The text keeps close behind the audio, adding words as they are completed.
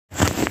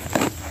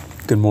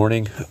Good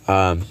morning.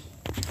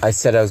 I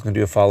said I was going to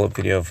do a follow-up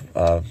video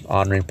of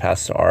honoring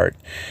Pastor Art.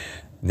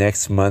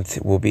 Next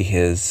month will be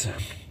his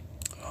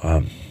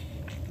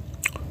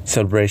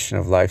celebration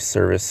of life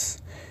service.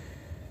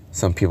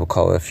 Some people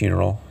call it a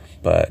funeral,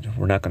 but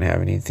we're not going to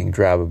have anything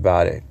drab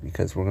about it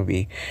because we're going to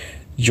be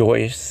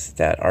joyous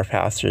that our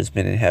pastor has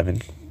been in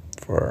heaven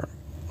for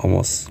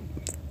almost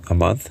a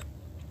month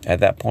at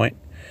that point.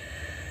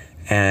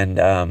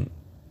 And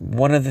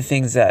one of the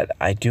things that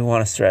I do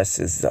want to stress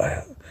is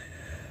a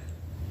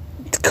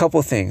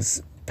couple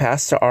things.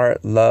 Pastor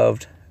Art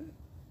loved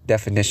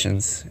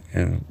definitions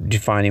and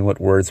defining what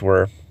words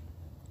were.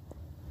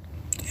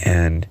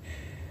 And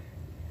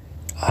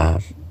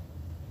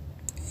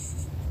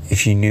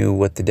if you knew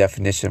what the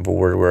definition of a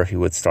word were, he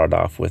would start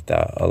off with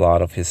a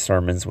lot of his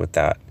sermons with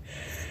that.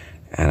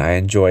 And I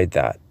enjoyed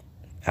that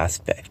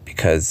aspect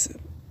because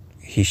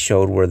he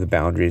showed where the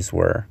boundaries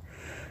were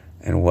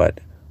and what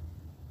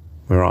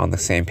we were on the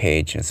same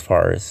page as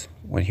far as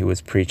when he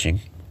was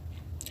preaching.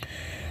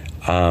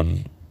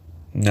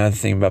 Another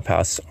thing about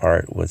Pastor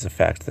Art was the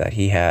fact that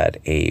he had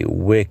a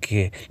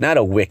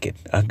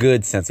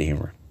good sense of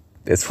humor.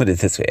 Let's put it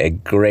this way, a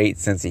great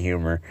sense of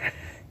humor.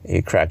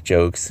 He cracked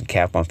jokes and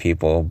cap on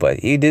people, but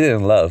he did it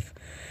in love.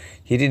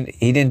 He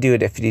didn't do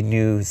it if he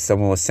knew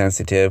someone was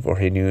sensitive or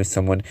he knew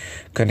someone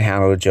couldn't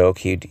handle a joke.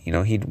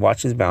 He'd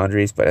watch his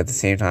boundaries, but at the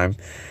same time,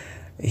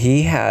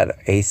 he had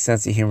a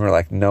sense of humor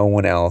like no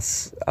one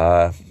else.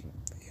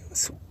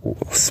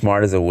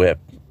 Smart as a whip.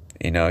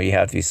 You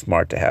have to be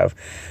smart to have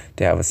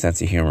a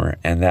sense of humor.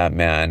 And that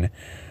man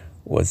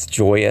was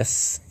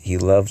joyous. He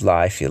loved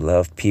life. He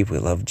loved people.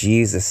 He loved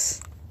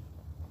Jesus.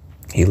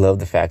 He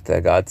loved the fact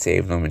that God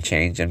saved him and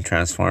changed him,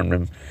 transformed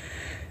him.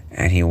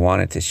 And he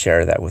wanted to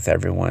share that with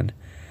everyone.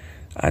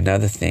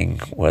 Another thing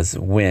was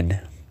win.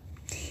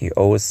 He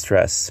always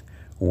stressed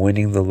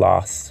winning the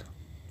lost.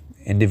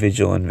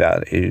 Individual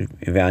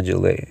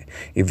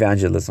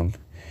evangelism.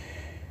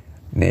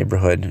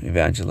 Neighborhood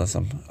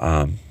evangelism.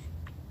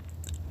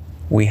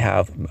 We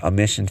have a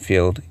mission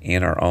field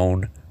in our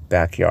own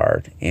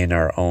backyard, in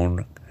our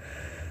own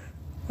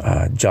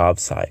job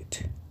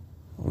site.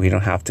 We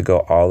don't have to go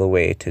all the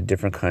way to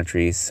different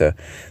countries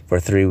for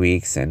 3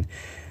 weeks and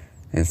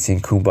sing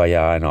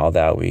Kumbaya and all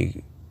that.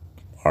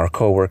 Our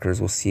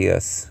co-workers will see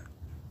us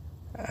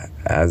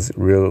as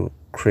real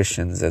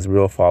Christians, as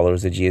real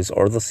followers of Jesus,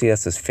 or they'll see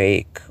us as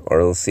fake, or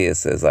they'll see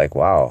us as like,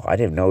 wow, I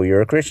didn't know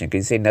you're a Christian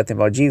because you say nothing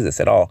about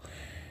Jesus at all.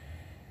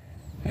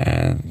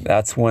 And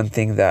that's one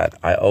thing that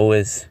I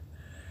always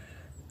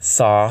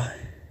saw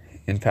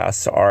in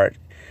Pastor Art.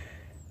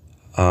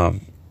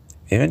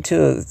 Even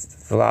to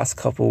the last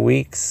couple of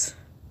weeks,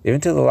 even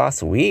to the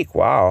last week,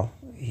 wow,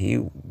 he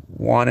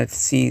wanted to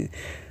see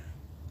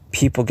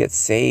people get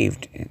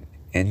saved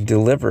and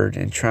delivered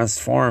and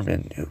transformed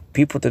and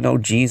people to know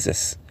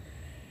Jesus.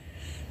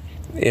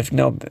 If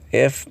no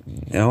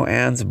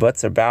ands,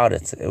 buts about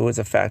it, it was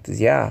a fact is,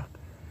 yeah,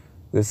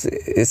 this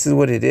is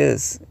what it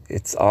is.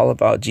 It's all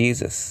about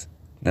Jesus,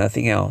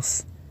 nothing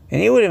else.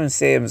 And he would even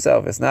say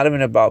himself, it's not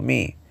even about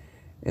me.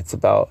 It's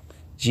about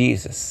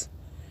Jesus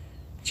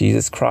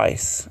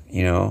Christ,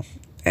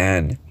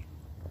 and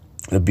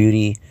the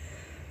beauty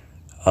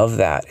of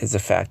that is the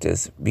fact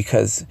is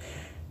because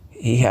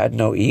he had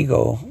no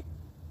ego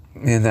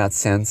in that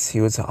sense.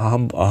 He was a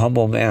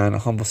humble man, a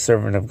humble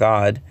servant of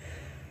God.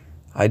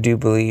 I do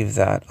believe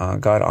that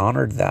God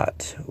honored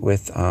that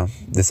with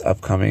this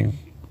upcoming,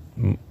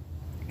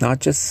 not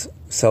just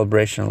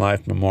celebration of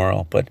life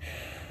memorial, but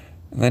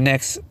the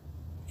next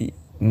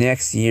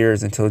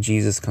years until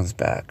Jesus comes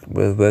back,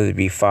 whether it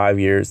be 5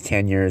 years,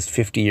 10 years,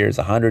 50 years,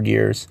 100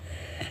 years,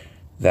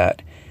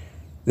 that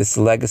this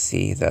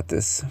legacy that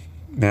this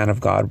man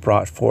of God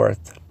brought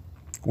forth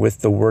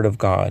with the Word of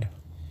God,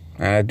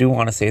 and I do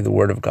want to say the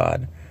Word of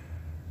God,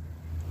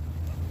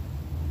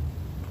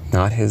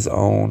 not his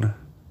own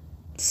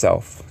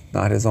self,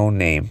 not his own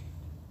name,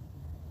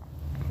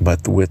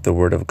 but with the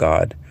Word of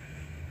God,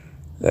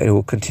 that it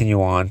will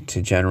continue on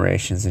to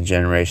generations and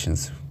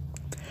generations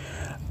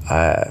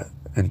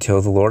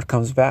until the Lord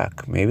comes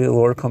back. Maybe the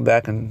Lord come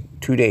back in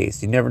 2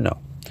 days. You never know.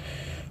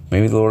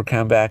 Maybe the Lord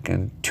come back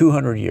in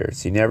 200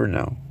 years. You never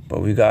know.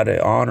 But we got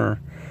to honor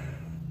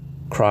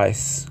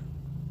Christ.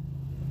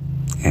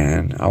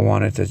 And I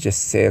wanted to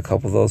just say a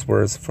couple of those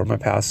words for my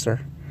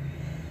pastor.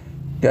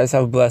 You guys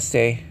have a blessed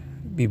day.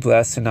 Be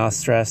blessed and not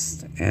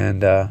stressed.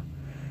 And I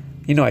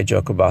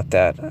joke about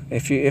that.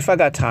 If I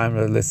got time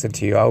to listen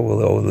to you, I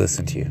will always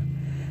listen to you.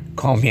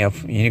 Call me up.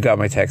 You got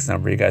my text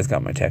number. You guys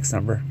got my text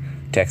number.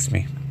 Text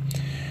me.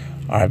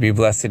 All right. Be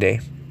blessed today.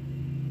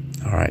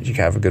 All right. You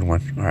have a good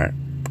one. All right.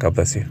 God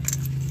bless you.